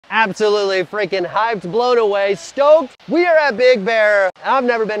absolutely freaking hyped, blown away, stoked. We are at Big Bear. I've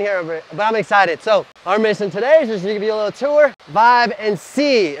never been here, but I'm excited. So our mission today is just to give you a little tour, vibe, and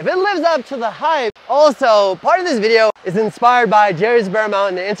see if it lives up to the hype. Also, part of this video is inspired by Jerry's Bear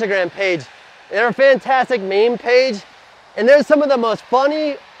Mountain, the Instagram page. They're a fantastic meme page, and there's some of the most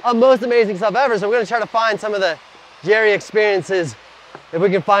funny, most amazing stuff ever. So we're gonna try to find some of the Jerry experiences if we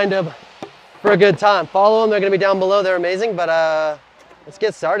can find them for a good time. Follow them, they're gonna be down below. They're amazing, but let's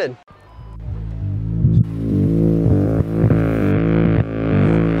get started.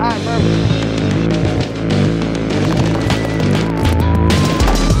 All right, perfect.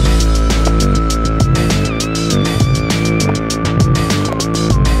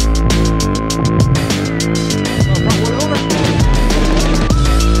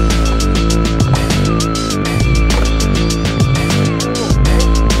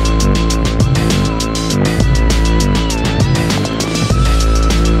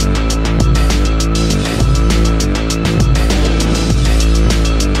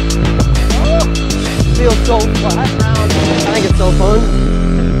 Feels so flat round. I think it's so fun.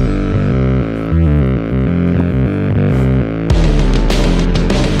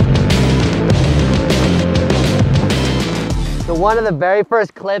 So one of the very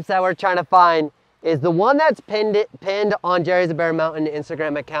first clips that we're trying to find is the one that's pinned on Jerry's Bear Mountain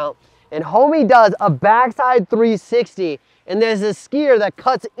Instagram account. And homie does a backside 360, and there's a skier that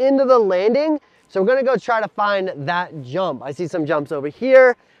cuts into the landing. So we're gonna go try to find that jump. I see some jumps over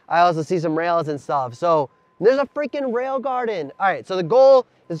here. I also see some rails and stuff. So there's a freaking rail garden. All right, so the goal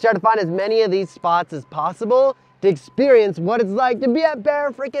is to try to find as many of these spots as possible to experience what it's like to be at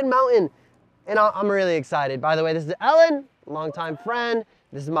Bear freaking Mountain. And I'm really excited. By the way, this is Ellen, longtime friend.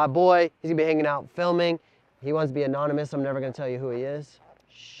 This is my boy. He's gonna be hanging out filming. He wants to be anonymous. I'm never gonna tell you who he is.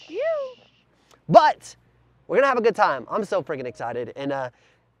 But we're gonna have a good time. I'm so freaking excited. And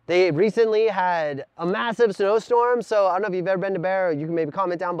they recently had a massive snowstorm, so I don't know if you've ever been to Bear, or you can maybe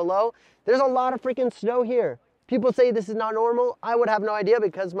comment down below. There's a lot of freaking snow here. People say this is not normal. I would have no idea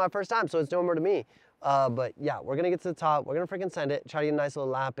because it's my first time, so it's normal to me. But yeah, we're gonna get to the top, we're gonna freaking send it, try to get a nice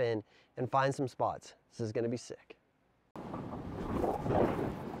little lap in, and find some spots. This is gonna be sick. All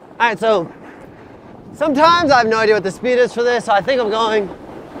right, so sometimes I have no idea what the speed is for this, so I think I'm going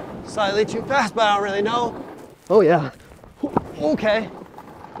slightly too fast, but I don't really know. Oh yeah, okay.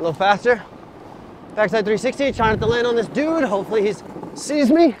 A little faster. Backside 360, trying not to land on this dude. Hopefully he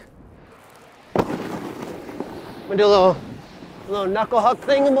sees me. I'm gonna do a little knuckle huck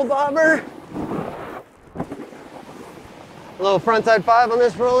thingamabobber. A little frontside 5 on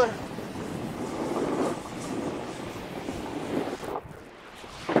this roller.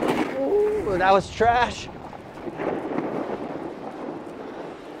 Ooh, that was trash.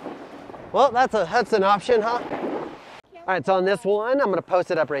 Well, that's an option, huh? All right, so on this one, I'm gonna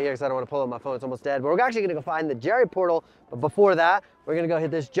post it up right here because I don't want to pull up my phone, it's almost dead. But we're actually gonna go find the Jerry portal. But before that, we're gonna go hit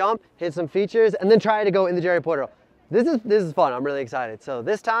this jump, hit some features, and then try to go in the Jerry portal. This is fun, I'm really excited. So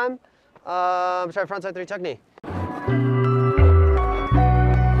this time, I'm trying frontside 3 tuck knee.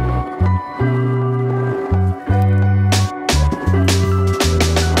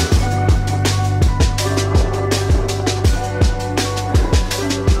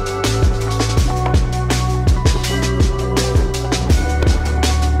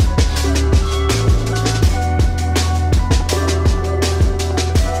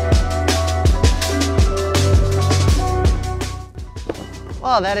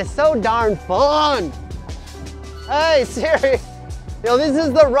 Oh, that is so darn fun. Hey, Siri. Yo, this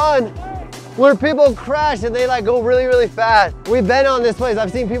is the run where people crash and they like go really, really fast. We've been on this place.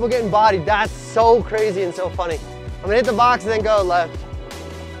 I've seen people getting bodied. That's so crazy and so funny. I'm gonna hit the box and then go left.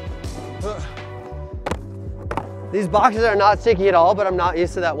 These boxes are not sticky at all, but I'm not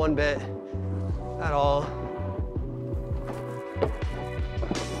used to that one bit at all.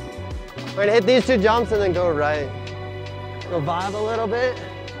 I'm gonna hit these 2 jumps and then go right. Go vibe a little bit,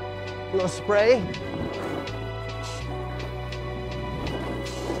 a little spray.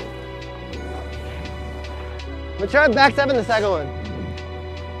 I'm gonna try back 7 the second one.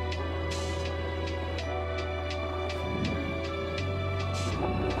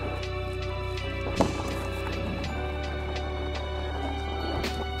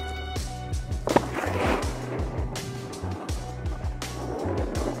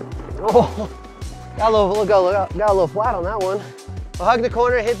 Oh. Got a little flat on that one. I'll hug the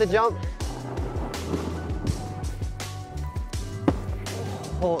corner, hit the jump.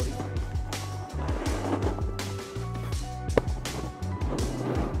 Holy.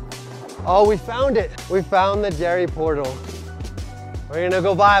 Oh, we found it. We found the Jerry portal. We're gonna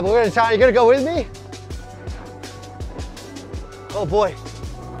go vibe. We're gonna try. You gonna go with me? Oh boy.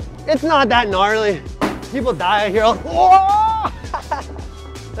 It's not that gnarly. People die here. Whoa!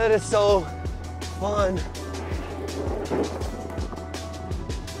 That is so fun.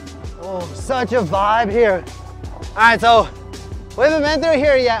 Oh, such a vibe here. All right, so we haven't been through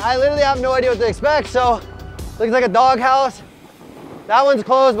here yet. I literally have no idea what to expect. So looks like a doghouse. That one's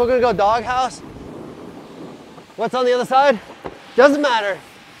closed. We're gonna go doghouse. What's on the other side? Doesn't matter.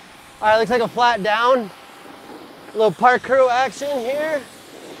 All right, looks like a flat down. A little park crew action here.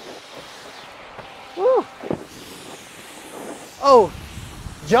 Woo. Oh,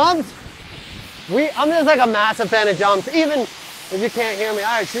 jumps. I'm just like a massive fan of jumps, even if you can't hear me.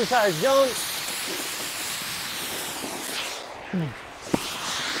 All right, shoe size jumps.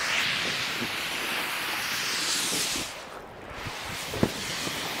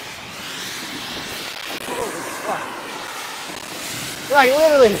 Like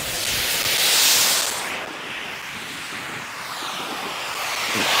literally.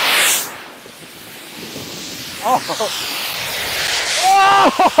 Oh.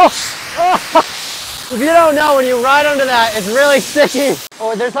 Oh. If you don't know, when you ride under that, it's really sticky.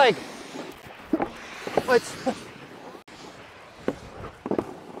 Oh, there's like,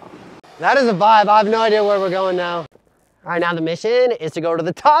 that is a vibe. I have no idea where we're going now. All right, now the mission is to go to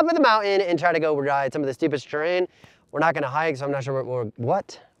the top of the mountain and try to go ride some of the steepest terrain. We're not gonna hike, so I'm not sure what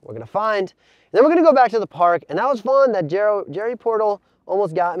we're gonna find. And then we're gonna go back to the park, and that was fun. That Jerry portal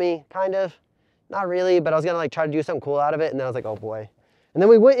almost got me, kind of. Not really, but I was gonna like try to do something cool out of it, and then I was like, oh boy. And then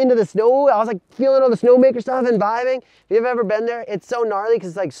we went into the snow. I was like feeling all the snowmaker stuff and vibing. If you've ever been there, it's so gnarly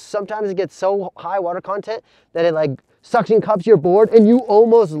because like sometimes it gets so high water content that it like suction cups your board and you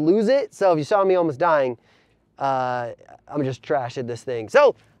almost lose it. So if you saw me almost dying, I'm just trash at this thing.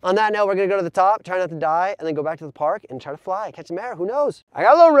 So on that note, we're gonna go to the top, try not to die, and then go back to the park and try to fly, catch some air, who knows? I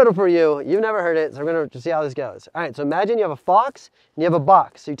got a little riddle for you. You've never heard it, so we're gonna just see how this goes. All right, so imagine you have a fox and you have a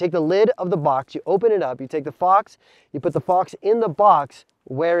box. So you take the lid of the box, you open it up, you take the fox, you put the fox in the box.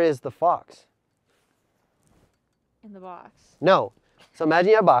 Where is the fox? In the box. No. So imagine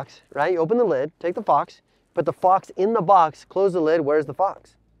you have a box, right? You open the lid, take the fox, put the fox in the box, close the lid, where's the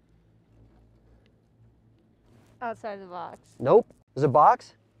fox? Outside the box. Nope. There's a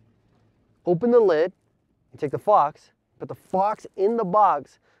box. Open the lid, you take the fox, put the fox in the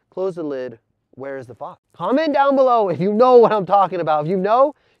box, close the lid, where is the fox? Comment down below if you know what I'm talking about. If you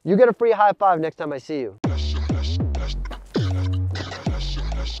know, you get a free high five next time I see you.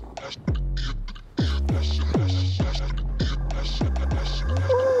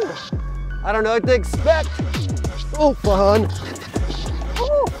 Ooh. I don't know what to expect. Oh, fun.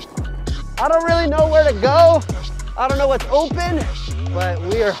 Ooh. I don't really know where to go. I don't know what's open, but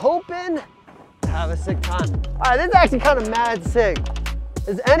we are hoping to have a sick time. All right, this is actually kind of mad sick.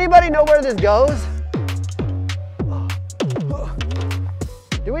 Does anybody know where this goes?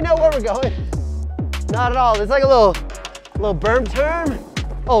 Do we know where we're going? Not at all. It's like a little berm turn.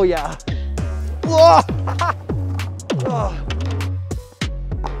 Oh yeah. Whoa. Oh.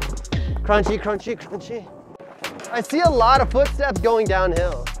 Crunchy, crunchy, crunchy. I see a lot of footsteps going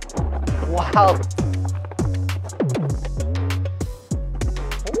downhill. Wow.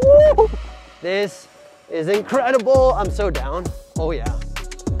 Woo. This is incredible. I'm so down. Oh yeah.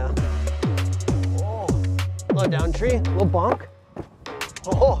 Oh. Little down tree, little bonk.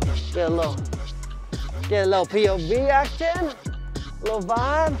 Oh, get a little POV action, a little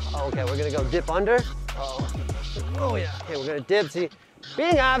vibe. Oh, okay, we're gonna go dip under. Oh yeah. Okay, we're gonna dip. See,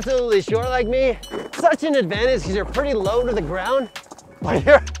 being absolutely short like me, such an advantage because you're pretty low to the ground, but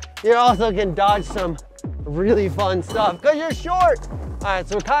you also can dodge some really fun stuff because you're short. All right,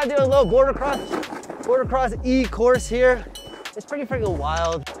 so we're kind of doing a little border cross E course here. It's pretty freaking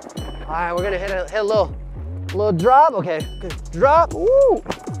wild. All right, we're gonna hit a little drop. Okay, good drop. Woo!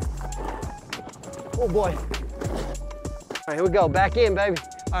 Oh boy. All right, here we go. Back in, baby.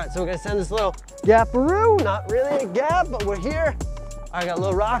 All right, so we're gonna send this little gaparoo. Not really a gap, but we're here. All right, got a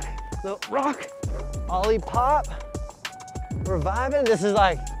little rock, ollie pop. We're vibing. This is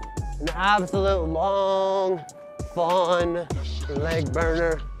like an absolute long, fun leg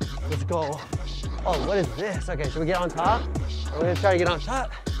burner. Let's go. Oh, what is this? Okay, should we get on top? I'm gonna try to get on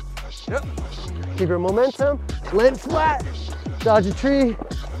top. Yep. Keep your momentum. Land flat. Dodge a tree.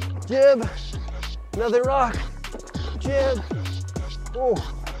 Jib. Another rock. Jib. Oh.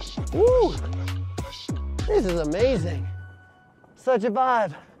 Woo. This is amazing. Such a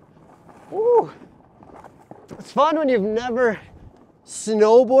vibe. Woo. It's fun when you've never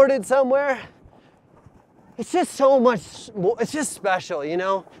snowboarded somewhere. It's just so much, it's just special, you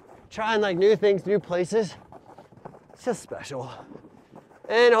know? Trying like new things, new places. It's just special.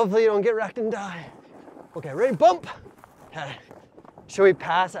 And hopefully you don't get wrecked and die. Okay, ready, bump. Okay. Should we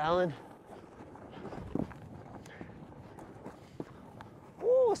pass, Alan?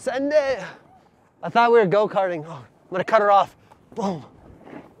 Ooh, send it. I thought we were go-karting. Oh, I'm gonna cut her off. Boom.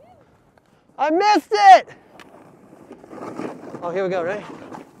 I missed it! Oh, here we go, right?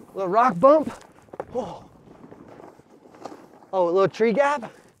 A little rock bump. Oh, a little tree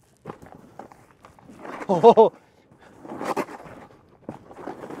gap. Oh.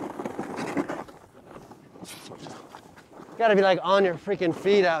 Gotta be like on your freaking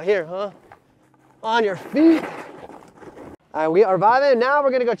feet out here, huh? On your feet. All right, we are vibing. Now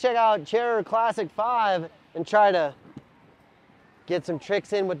we're gonna go check out Chair Classic 5 and try to get some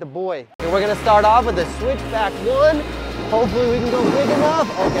tricks in with the boy. And we're gonna start off with a switchback 1. Hopefully we can go big enough.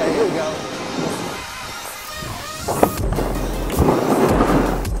 Okay, here we go.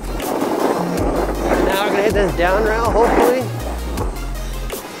 Now we're gonna hit this down rail, hopefully.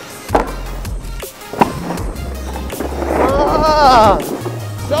 Ah,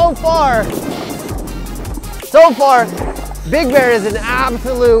 so far, Big Bear is an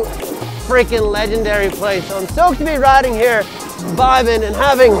absolute freaking legendary place. So I'm stoked to be riding here, vibing and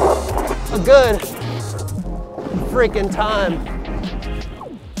having a good freaking time.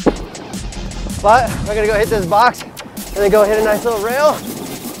 But we're gonna go hit this box and then go hit a nice little rail.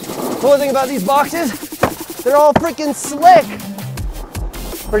 Cool thing about these boxes, they're all freaking slick.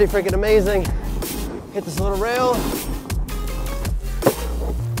 Pretty freaking amazing. Hit this little rail.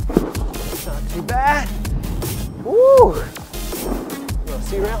 Not too bad. Woo! Little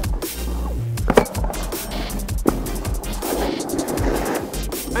C-rail.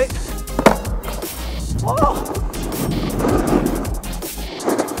 Right. Oh!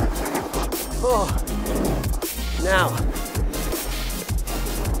 Oh. Now,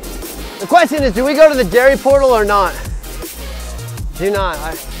 the question is, do we go to the dairy portal or not? Do not.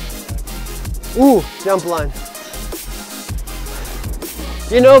 Ooh, jump line.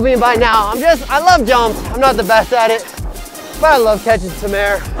 You know me by now. I love jumps. I'm not the best at it, but I love catching some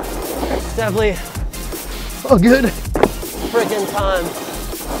air. Definitely a good freaking time.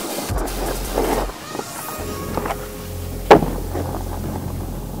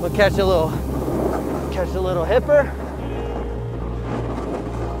 We'll catch a little hipper.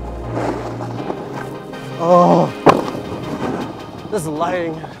 Oh, this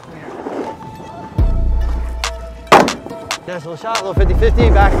lighting. Nice little shot, a little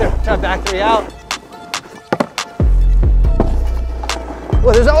 50-50, back there, try to back 3 out.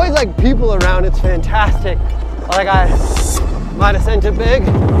 Well, there's always like people around, it's fantastic. Like I might have sent it big,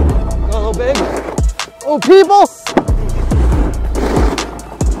 go a little big. Oh, people!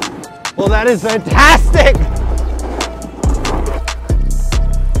 Well, that is fantastic!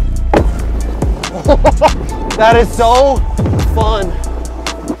 That is so fun.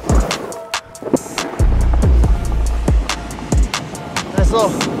 Nice little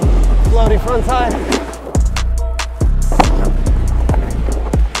floaty front side.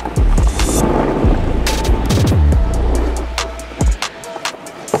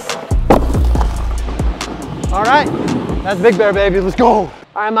 All right, that's Big Bear, baby, let's go. All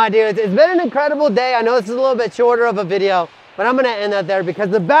right, my dudes, it's been an incredible day. I know this is a little bit shorter of a video, but I'm gonna end that there because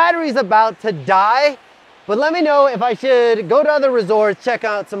the battery's about to die. But let me know if I should go to other resorts, check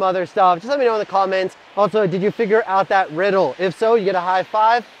out some other stuff. Just let me know in the comments. Also, did you figure out that riddle? If so, you get a high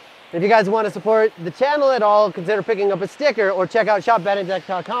five. And if you guys want to support the channel at all, consider picking up a sticker or check out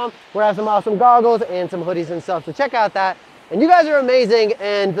shopbenetech.com where I have some awesome goggles and some hoodies and stuff. So check out that. And you guys are amazing.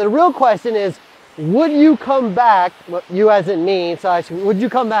 And the real question is, would you come back? Well, you as in me, so would you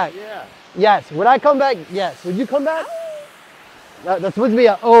come back? Yeah. Yes. Would I come back? Yes. Would you come back? That's supposed to be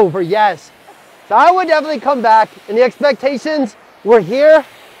an O for yes. So I would definitely come back, and the expectations were here,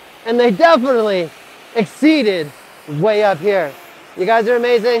 and they definitely exceeded way up here. You guys are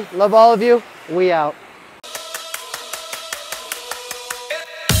amazing. Love all of you. We out.